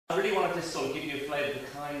I really want to just sort of give you a flavour of the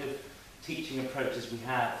kind of teaching approaches we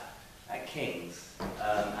have at King's,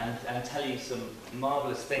 and tell you some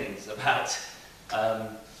marvellous things about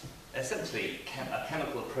essentially a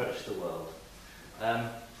chemical approach to the world. And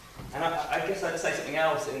I guess I'd say something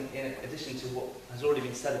else in addition to what has already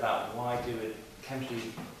been said about why do a chemistry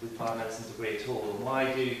with biomedicine degree at all, and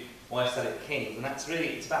why study at King's, and that's really,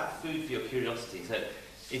 it's about food for your curiosity. So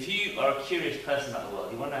if you are a curious person about the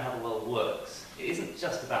world, you want to know how the world works, it isn't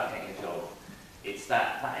just about getting a job. It's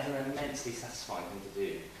that is an immensely satisfying thing to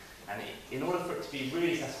do. And in order for it to be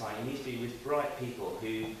really satisfying, you need to be with bright people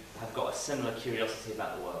who have got a similar curiosity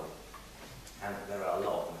about the world. And there are a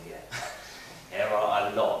lot of them here. There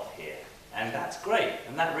are a lot here. And that's great.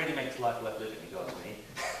 And that really makes life worth living, if you ask me.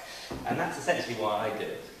 And that's essentially why I do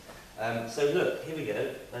it. So look, here we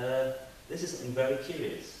go. This is something very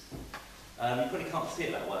curious. You probably can't see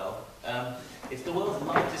it that well. It's the world's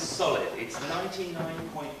lightest solid. It's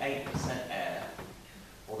 99.8% air,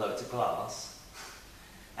 although it's a glass.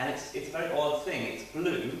 And it's a very odd thing. It's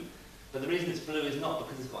blue, but the reason it's blue is not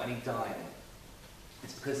because it's got any dye in it.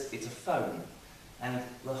 It's because it's a foam. And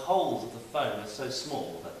the holes of the foam are so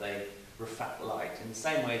small that they refract light, in the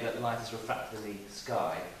same way that light is refracted in the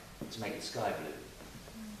sky to make the sky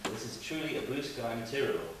blue. This is truly a blue sky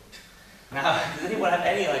material. Now, does anyone have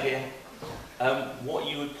any idea what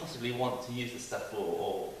you would possibly want to use this stuff for,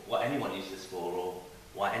 or what anyone uses this for, or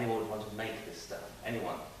why anyone would want to make this stuff?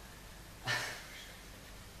 Anyone?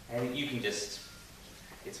 And you can just,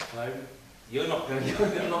 it's foam. I'm not going to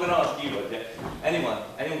ask you, okay? Anyone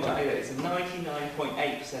got an idea? It's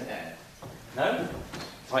 99.8% air. No?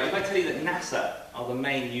 Right, if I tell you that NASA are the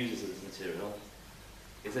main users of this material,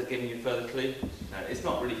 is that giving you a further clue? No, it's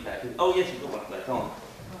not really fair. Oh yes, you've got one there, come on.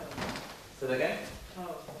 Say that again?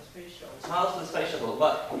 Tiles for the space shuttle. Tiles for the space shuttle,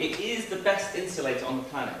 but it is the best insulator on the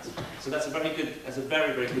planet. So that's a very,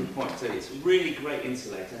 very good point. So it's a really great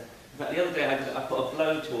insulator. In fact, the other day I put a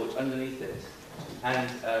blowtorch underneath it, and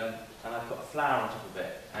I put a flower on top of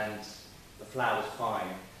it, and the flower was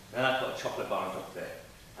fine. Then I put a chocolate bar on top of it,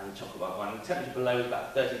 and the chocolate bar was fine. And the temperature below is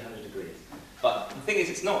about 1300 degrees. But the thing is,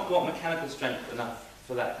 it's not got mechanical strength enough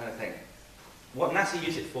for that kind of thing. What NASA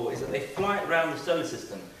use it for is that they fly it around the solar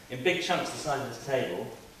system in big chunks the size of this table,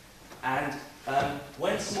 and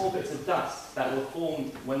when small bits of dust that were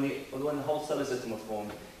formed when the whole solar system was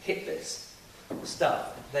formed hit this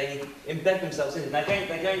stuff, they embed themselves in it. They're going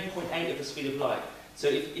 0.8 of the speed of light. So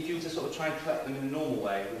if you were to sort of try and collect them in a normal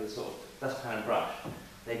way with a sort of dustpan and brush,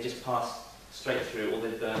 they just pass straight through or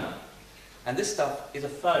they burn up. And this stuff is a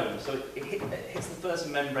foam, so it hits the first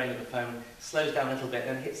membrane of the foam, slows down a little bit,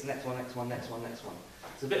 then hits the next one, next one, next one, next one.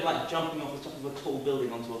 It's a bit like jumping off the top of a tall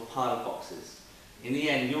building onto a pile of boxes. In the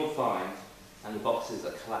end, you're fine, and the boxes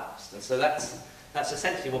are collapsed. And so that's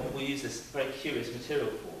essentially what people use this very curious material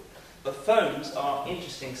for. But foams are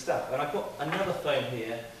interesting stuff, and I've got another foam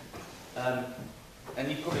here. And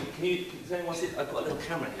you probably, does anyone see, I've got a little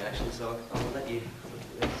camera here actually, so I'll let you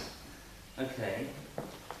look at this. Okay.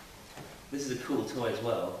 This is a cool toy as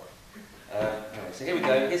well. Anyway, so here we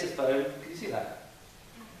go, here's a foam. Can you see that?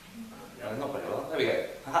 No, not very well. There we go.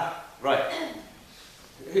 Aha, right.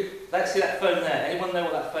 Let's see that foam there. Anyone know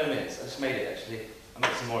what that foam is? I just made it actually. I'll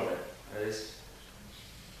make some more of it. There it is.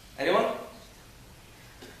 Anyone?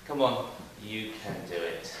 Come on, you can do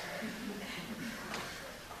it.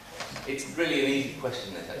 It's really an easy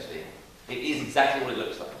question, this actually. It is exactly what it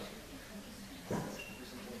looks like.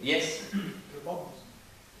 Yes? Bubbles.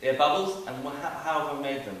 Yeah, bubbles? And how have I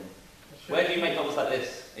made them? Where do you make bubbles like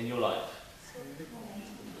this in your life?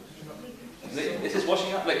 This is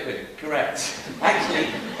washing up liquid, correct. Actually,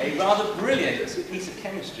 a rather brilliant piece of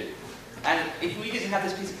chemistry. And if we didn't have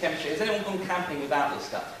this piece of chemistry, has anyone gone camping without this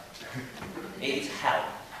stuff? It's hell.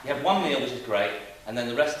 You have one meal, which is great, and then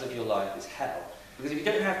the rest of your life is hell. Because if you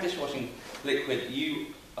don't have dishwashing liquid, you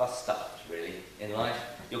are stuffed, really, in life.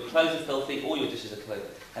 Your clothes are filthy, all your dishes are clothed,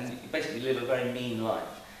 and you basically live a very mean life.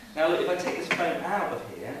 Now look, if I take this foam out of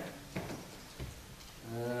here,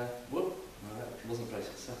 whoop, no, that wasn't very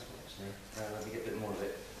successful actually. Let me get a bit more of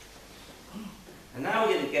it. And now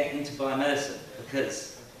we're going to get into biomedicine,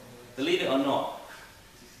 because, believe it or not,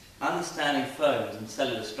 understanding foams and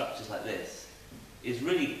cellular structures like this is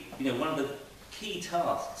really, one of the key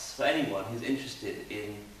tasks for anyone who's interested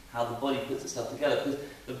in how the body puts itself together, because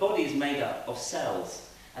the body is made up of cells,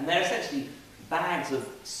 and they're essentially bags of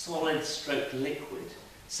solid stroke liquid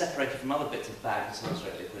separated from other bits of bags of solid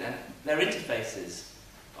stroke liquid, and their interfaces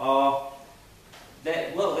are,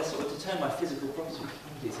 they're sort of determined by physical properties.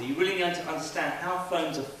 So you really need to understand how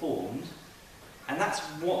foams are formed, and that's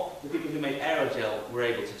what the people who made aerogel were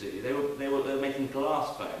able to do. They were making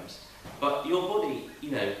glass foams, But your body,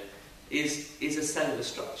 you know, is a cellular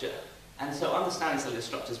structure. And so understanding cellular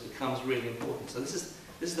structures becomes really important. So this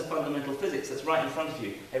is the fundamental physics that's right in front of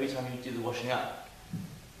you every time you do the washing up.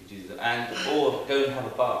 You do the, or go and have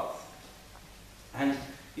a bath. And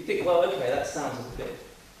you think, well, okay, that sounds a bit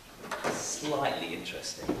slightly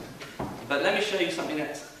interesting. But let me show you something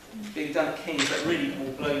that's being done at King's that really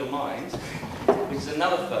will blow your mind, which is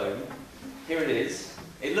another foam. Here it is.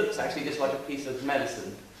 It looks actually just like a piece of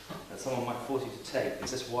medicine that someone might force you to take.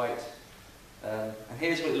 It's just white. And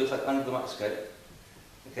here's what it looks like under the microscope.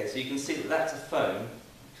 Okay, so you can see that that's a foam.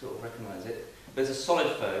 You sort of recognise it. But it's a solid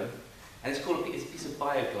foam, and it's called it's a piece of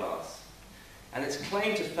bioglass. And its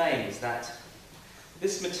claim to fame is that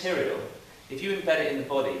this material, if you embed it in the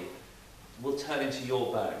body, will turn into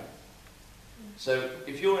your bone. So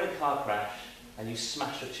if you're in a car crash and you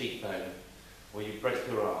smash your cheekbone or you break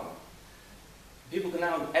your arm, people can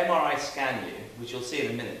now MRI scan you, which you'll see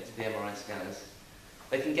in a minute, the MRI scanners.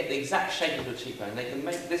 They can get the exact shape of your cheekbone. They can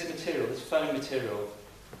make this material, this foam material,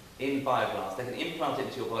 in bioglass. They can implant it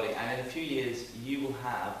into your body, and in a few years, you will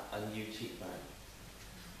have a new cheekbone.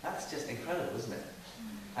 That's just incredible, isn't it?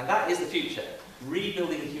 And that is the future.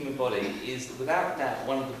 Rebuilding the human body is, without doubt,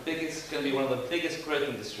 going to be one of the biggest growth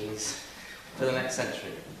industries for the next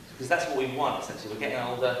century. Because that's what we want, essentially. We're getting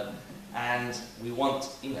older, and we want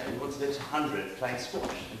to live to 100 playing squash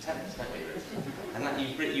and tennis, don't we? And that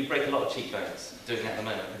you break a lot of cheekbones doing that at the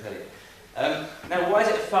moment, I can tell you. Now, why is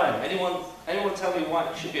it a foam? Anyone tell me why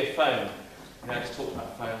it should be a foam? I just talked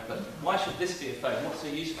about foam, but why should this be a foam? What's so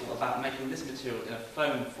useful about making this material in a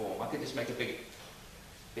foam form? I could just make a big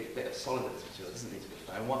bit of solid of this material. It doesn't need to be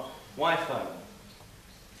foam. Why foam?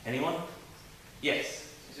 Anyone?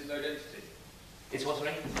 Yes? Is it low density? It's what,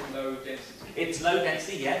 sorry? Low density. It's low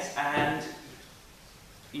density, yes, and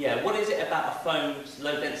yeah, what is it about a foam's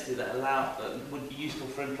low density that would be useful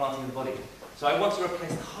for implanting in the body? So I want to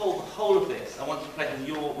replace the whole of this. I want to replace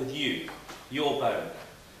with your bone.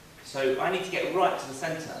 So I need to get right to the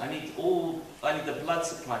centre. I need the blood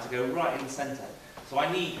supply to go right in the centre. So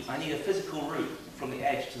I need a physical route from the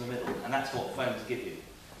edge to the middle, and that's what foams give you.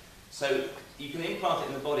 So you can implant it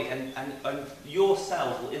in the body, and your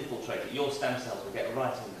cells will infiltrate it. Your stem cells will get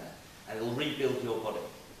right in there, and it will rebuild your body.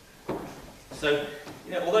 So,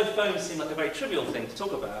 although foams seem like a very trivial thing to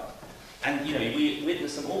talk about, and we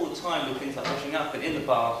witness them all the time with things like washing up and in the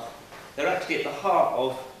bath, they're actually at the heart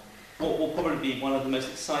of what will probably be one of the most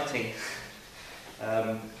exciting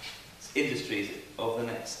industries of the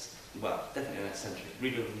next, definitely the next century,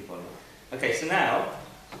 rebuilding your body. Okay, so now,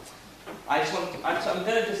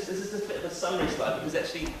 this is just a bit of a summary slide, because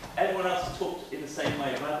actually everyone else has talked in the same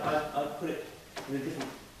way, but I've put it in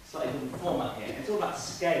a slightly different format here. It's all about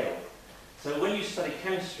scale. So when you study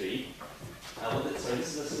chemistry,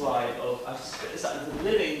 this is a slide of, I've split this up into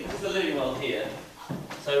this is the living world here.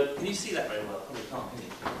 So can you see that very well? Probably can't, can you?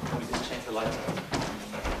 Let me just change the light on.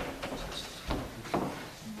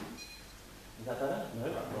 Is that better? No?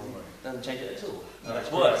 Doesn't change it at all. No,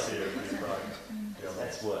 that's worse.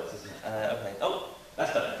 That's worse, isn't it? Okay. Oh,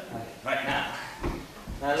 that's better. Okay. Right now.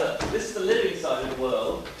 Now look, this is the living side of the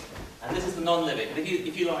world, and this is the non-living.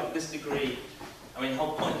 If you like this degree, the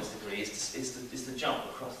whole point of this degree is to jump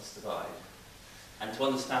across this divide and to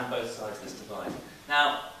understand both sides of this divide.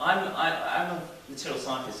 Now, I'm a material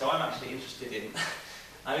scientist, so I'm actually interested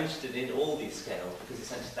in all these scales, because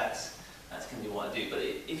essentially that's going to be what I do. But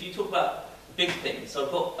if you talk about big things, so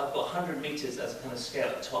I've got 100 meters as a kind of scale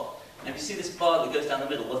at the top, and if you see this bar that goes down the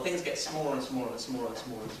middle, well, things get smaller and smaller and smaller and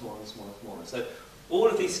smaller and smaller and smaller and smaller. So all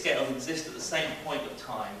of these scales exist at the same point of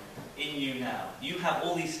time in you now. You have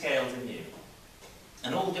all these scales in you.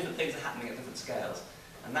 And all the different things are happening at different scales.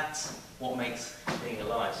 And that's what makes being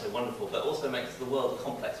alive so wonderful, but also makes the world a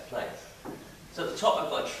complex place. So at the top I've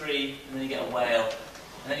got a tree, and then you get a whale,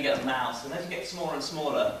 and then you get a mouse, and as you get smaller and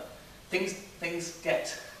smaller, things they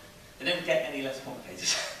don't get any less complicated,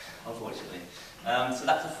 unfortunately. So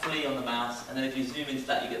that's a flea on the mouse, and then if you zoom into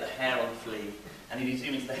that, you get the hair on the flea, and if you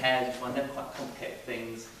zoom into the hairs, you find them quite complicated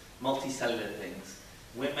things, multicellular things.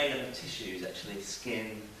 We're made up of tissues, actually,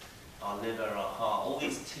 skin, our liver, our heart, all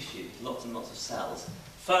these tissues, lots and lots of cells.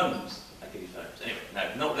 Foams, I give you foams. Anyway,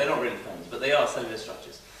 no, they're not really foams, but they are cellular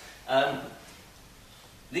structures.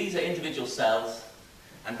 These are individual cells,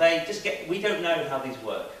 and we don't know how these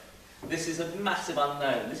work. This is a massive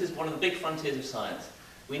unknown. This is one of the big frontiers of science.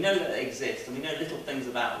 We know that they exist, and we know little things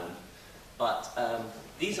about them, but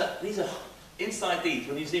these are inside these,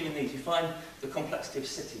 when you zoom in these, you find the complexity of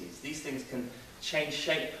cities. These things can change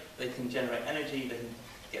shape, they can generate energy, they can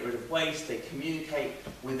get rid of waste, they communicate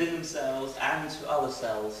within themselves and to other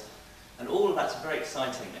cells, and all of that's a very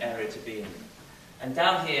exciting area to be in. And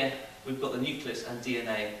down here, we've got the nucleus and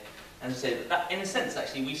DNA. And so that, in a sense,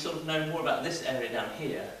 actually, we sort of know more about this area down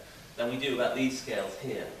here than we do about these scales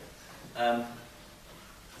here.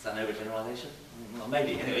 Is that an overgeneralization? Well,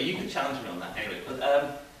 maybe. Anyway, you can challenge me on that. Anyway,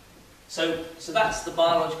 but, so that's the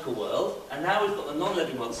biological world, and now we've got the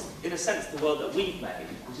non-living world. In a sense, the world that we've made,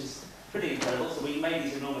 which is pretty incredible. So we made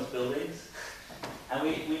these enormous buildings, and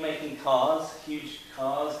we're making cars, huge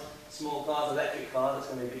cars, small cars, electric cars.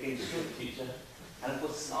 That's going to be a big industry in the future. And of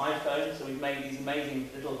course, it's an iPhone. So we've made these amazing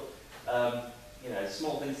little,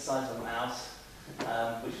 small things the size of a mouse,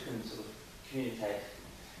 which can sort of communicate.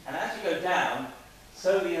 And as you go down,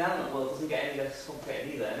 so the inanimate world doesn't get any less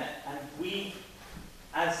complicated either. And we,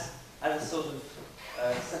 as a sort of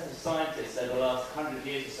set of scientists over the last 100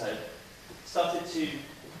 years or so, started to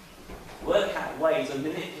work out ways of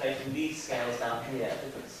manipulating these scales down here at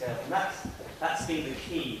different scales. And that's been the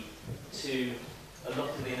key to a lot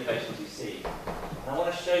of the innovations you see. And I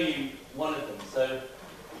want to show you one of them. So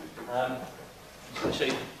I'm just going to show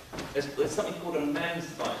you. There's something called a MEMS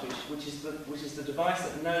device, which is the device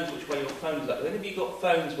that knows which way your phone is up. Then have you got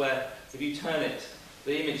phones where if you turn it,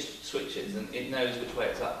 the image switches and it knows which way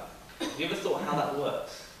it's up? Have you ever thought how that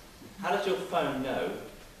works? How does your phone know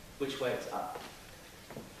which way it's up?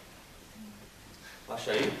 I'll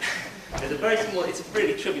show you. It's a very small, it's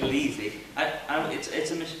really trivially easy.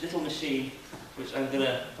 It's a little machine which I'm going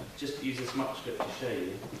to just use this microscope to show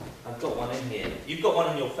you. I've got one in here. You've got one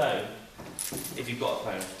on your phone, if you've got a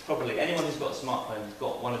phone. Probably anyone who's got a smartphone has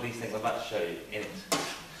got one of these things I'm about to show you in it.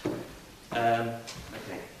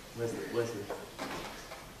 Okay, where's the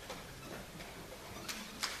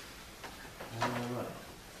right.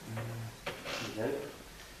 There we go.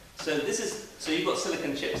 So you've got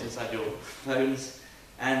silicon chips inside your phones,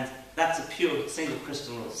 and that's a pure single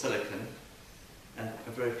crystal silicon, and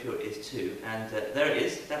very pure it is too. And there it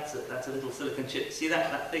is. That's a little silicon chip. See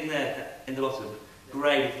that thing there in the bottom,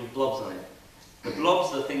 grey little blobs on it. The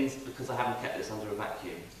blobs are things because I haven't kept this under a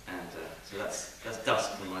vacuum, and so that's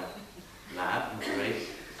dust from my lab, I'm afraid.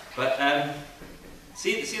 But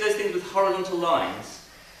see those things with horizontal lines?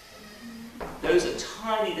 Those are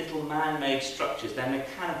tiny little man-made structures. They're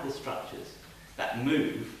mechanical structures that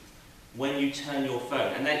move when you turn your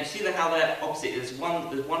phone. And then you see how they're opposite. There's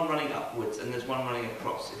one running upwards and there's one running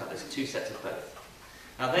across. In fact, there's two sets of both.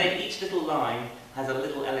 Now, each little line has a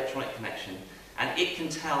little electronic connection, and it can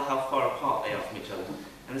tell how far apart they are from each other.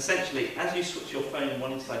 And essentially, as you switch your phone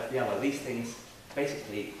one side to the other, these things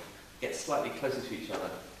basically get slightly closer to each other,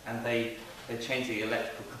 and they change the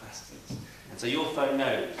electrical capacitance. And so your phone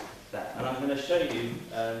knows that. And I'm going to show you,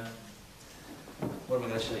 what am I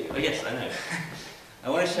going to show you? Oh yes, I know. I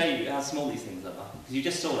want to show you how small these things are, because you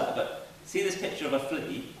just saw that, but see this picture of a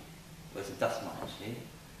flea? Well, it's a dust mite actually.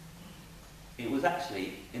 It was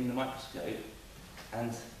actually in the microscope,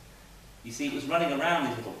 and you see it was running around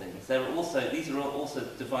these little things. These are also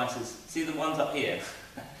devices, see the ones up here?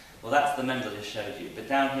 Well, that's the MEMS I just showed you, but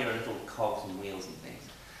down here are little cogs and wheels and things.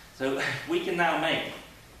 So we can now make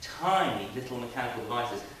tiny little mechanical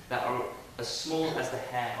devices that are as small as the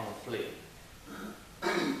hair on a flea.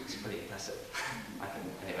 It's pretty impressive, I think,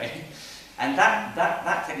 anyway. And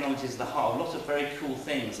that technology is the heart of a lot of very cool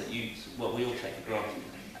things that we all take for granted.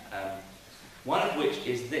 One of which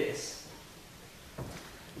is this,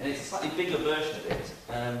 and it's a slightly bigger version of it.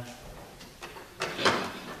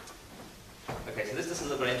 Okay, so this doesn't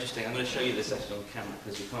look very interesting. I'm going to show you this actually on camera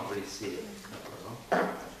because you can't really see it.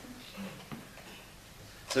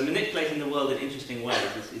 So manipulating the world in interesting ways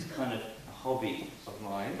is kind of a hobby of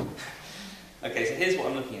mine. Okay, so here's what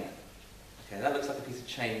I'm looking at. Okay, that looks like a piece of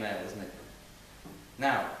chain mail, doesn't it?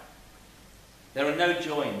 Now, there are no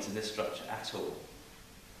joins in this structure at all.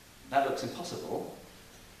 That looks impossible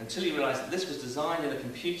until you realise that this was designed in a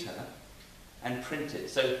computer and printed.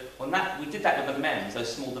 So we did that with the MEMS,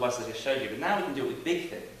 those small devices I just showed you, but now we can do it with big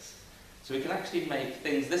things. So we can actually make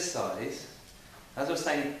things this size. As I was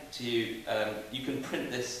saying to you, you can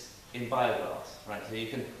print this in bioglass, right? So you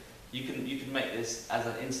can make this as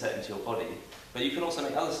an insert into your body, but you can also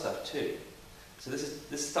make other stuff too. So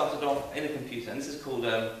this started off in a computer, and this is called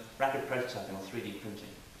rapid prototyping or 3D printing.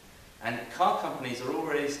 And car companies are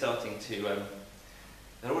already starting to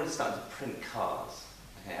print cars.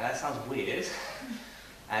 Okay, and that sounds weird.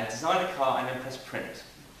 And design a car and then press print.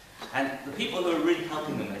 And the people who are really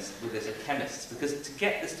helping them with this are chemists, because to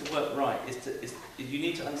get this to work right you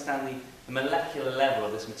need to understand the molecular level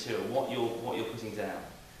of this material, what you're putting down.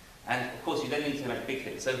 And of course you then need to make big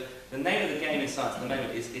things. So the name of the game in science at the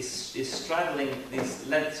moment is straddling these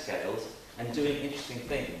length scales and doing interesting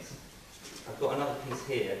things. I've got another piece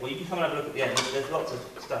here. Well, you can come and have a look at the end. There's lots of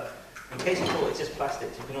stuff. In case you thought it's just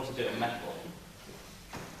plastics, you can also do it in metal.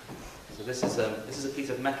 So this is a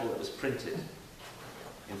piece of metal that was printed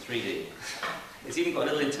in 3D. It's even got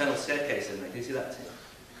a little internal staircase in there. Can you see that too?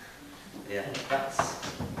 Yeah, that's...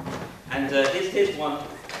 And here's one.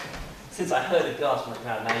 Since I heard a gasp from the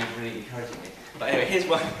crowd, now you're really encouraging me. But anyway, here's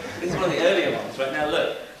one. This is one of the earlier ones. Right now,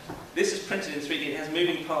 look. This is printed in 3D. It has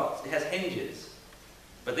moving parts. It has hinges.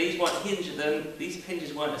 But these weren't these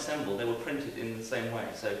hinges weren't assembled. They were printed in the same way.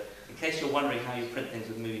 So, in case you're wondering how you print things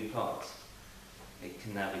with moving parts, it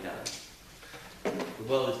can now be done. The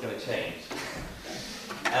world is going to change.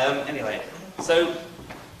 Anyway, so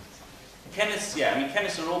chemists,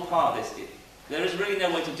 chemists are all part of this. There is really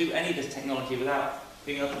no way to do any of this technology without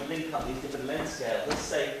being able to link up these different length scales. Let's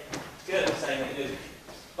say, Gert was saying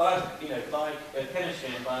that chemistry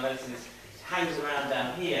and biomedicine hangs around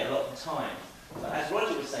down here a lot of the time. But as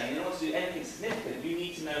Roger was saying, in order to do anything significant, you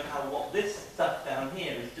need to know what this stuff down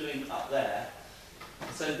here is doing up there.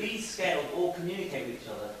 So these scales all communicate with each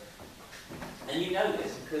other. And you know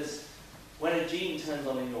this because when a gene turns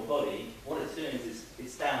on in your body, what it's doing is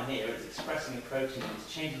it's down here, it's expressing a protein,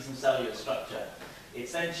 it's changing some cellular structure,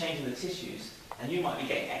 it's then changing the tissues, and you might be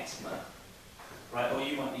getting eczema, right? Or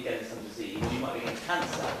you might be getting some disease, you might be getting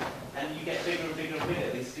cancer, and you get bigger and bigger and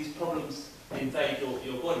bigger. These problems invade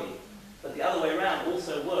your body. But the other way around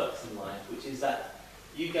also works in life, which is that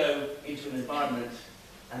you go into an environment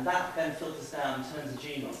and that then filters down and turns the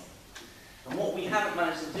gene on. And what we haven't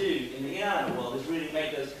managed to do in the inanimate world is really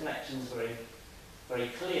make those connections very, very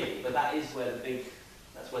clearly. But that is where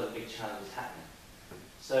that's where the big challenge is happening.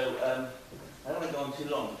 So I don't want to go on too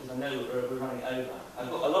long because I know we're running over. I've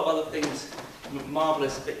got a lot of other things,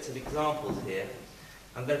 marvellous bits of examples here.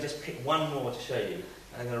 I'm going to just pick one more to show you.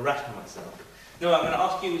 I'm going to rattle myself. No, I'm going to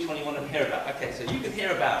ask you which one you want to hear about. Okay, so you can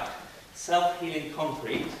hear about self-healing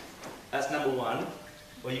concrete. That's number one.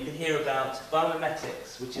 Or you can hear about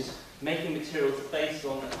biomimetics, which is making materials based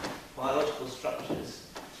on biological structures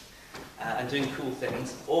and doing cool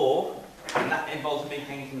things. Or, and that involves me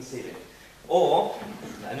hanging from the ceiling. Or,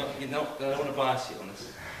 I don't want to bias you on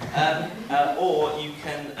this. Or you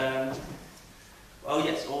can,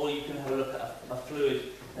 or you can have a look at a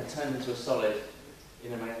fluid that turns into a solid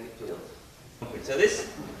in a magnetic field. So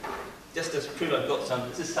this, just to prove I've got some,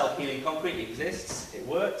 this is self-healing concrete. It exists, it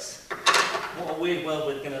works. What a weird world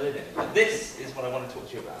we're going to live in. But this is what I want to talk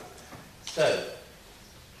to you about. So,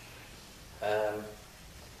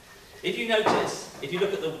 if you notice, if you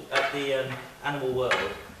look at the animal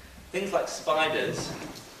world, things like spiders,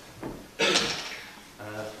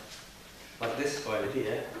 like this spider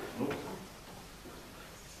here.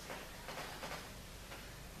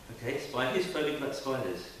 Okay, who's phobic about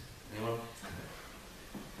spiders? Anyone?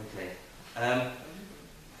 Okay.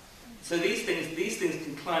 So these things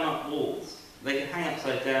can climb up walls. They can hang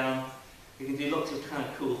upside down. They can do lots of kind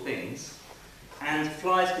of cool things. And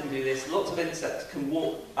flies can do this. Lots of insects can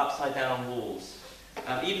walk upside down on walls.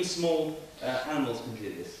 Even small animals can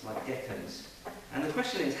do this, like geckos. And the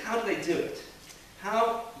question is, how do they do it?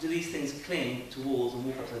 How do these things cling to walls and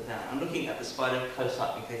walk upside down? I'm looking at the spider close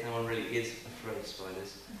up in case anyone really is afraid of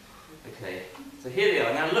spiders. Okay, so here they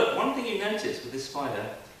are. Now look, one thing you notice with this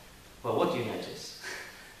spider, well, what do you notice?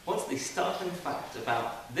 What's the startling fact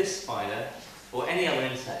about this spider or any other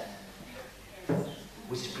insect?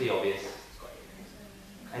 Which is pretty obvious.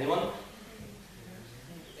 Anyone?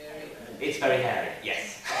 It's very hairy,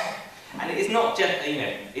 yes. And it's not just,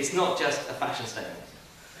 it's not just a fashion statement.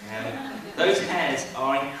 Those hairs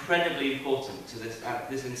are incredibly important to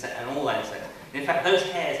this insect and all insects. In fact, those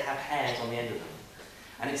hairs have hairs on the end of them.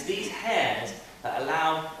 And it's these hairs that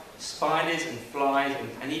allow spiders and flies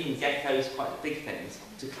and even geckos, quite big things,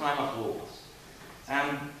 to climb up walls.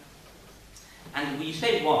 And when you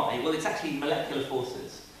say why, well, it's actually molecular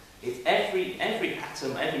forces. It's every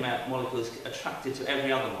atom, every molecule is attracted to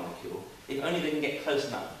every other molecule, if only they can get close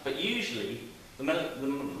enough. But usually,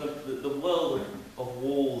 the world of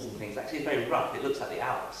walls and things actually is very rough. It looks like the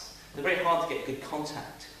Alps. They're very hard to get good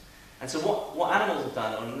contact. And so what animals have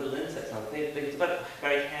done, or little insects have, they've developed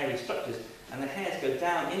very hairy structures, and the hairs go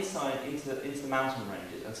down inside into the mountain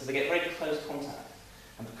ranges, and so they get very close contact.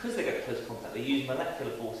 And because they get close contact, they use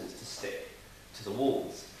molecular forces to stick to the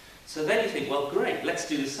walls. So then you think, well, great, let's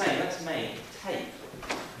do the same. Let's make tape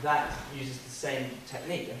that uses the same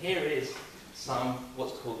technique. And here is some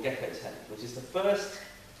what's called gecko tape, which is the first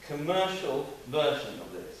commercial version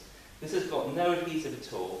of this. This has got no adhesive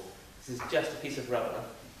at all. This is just a piece of rubber.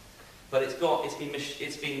 But it's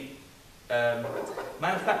been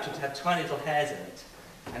manufactured to have tiny little hairs in it,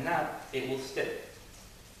 and now it will stick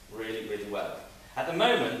really, really well. At the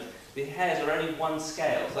moment, the hairs are only one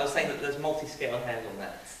scale, so I was saying that there's multi-scale hairs on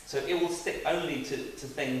there. So it will stick only to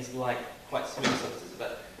things like quite smooth surfaces,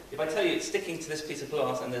 but if I tell you it's sticking to this piece of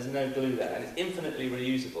glass and there's no glue there, and it's infinitely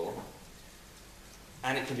reusable,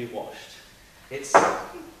 and it can be washed, it's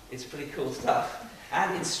pretty cool stuff.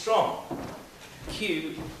 And it's strong.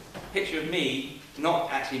 Cue, picture of me,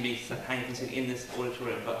 not actually me hanging from sitting in this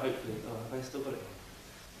auditorium, but hopefully, oh, have I still got it?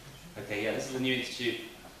 Okay, yeah, this is the new institute.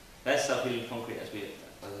 There's self-healing concrete, as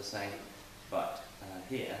I was saying, but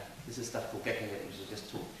here, this is stuff called gecko which I'll just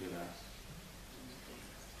talk to you about.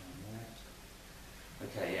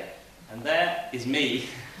 Okay, yeah. And there is me,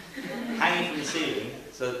 hanging from the ceiling,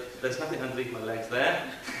 so there's nothing underneath my legs there,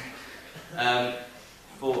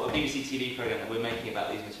 for a BBC TV programme that we're making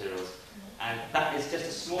about these materials. And that is just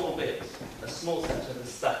a small bit, a small section of the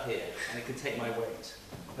stuff here, and it can take my weight.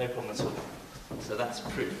 No problem at all. So that's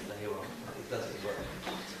proof, there you are, it does work.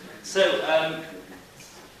 So,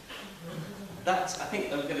 that's, I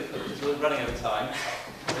think I'm going to put, because we're running out of time.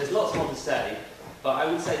 There's lots more to say, but I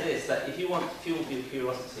would say this, that if you want to fuel your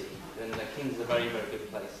curiosity, then the King's is a very, very good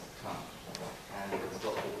place to come.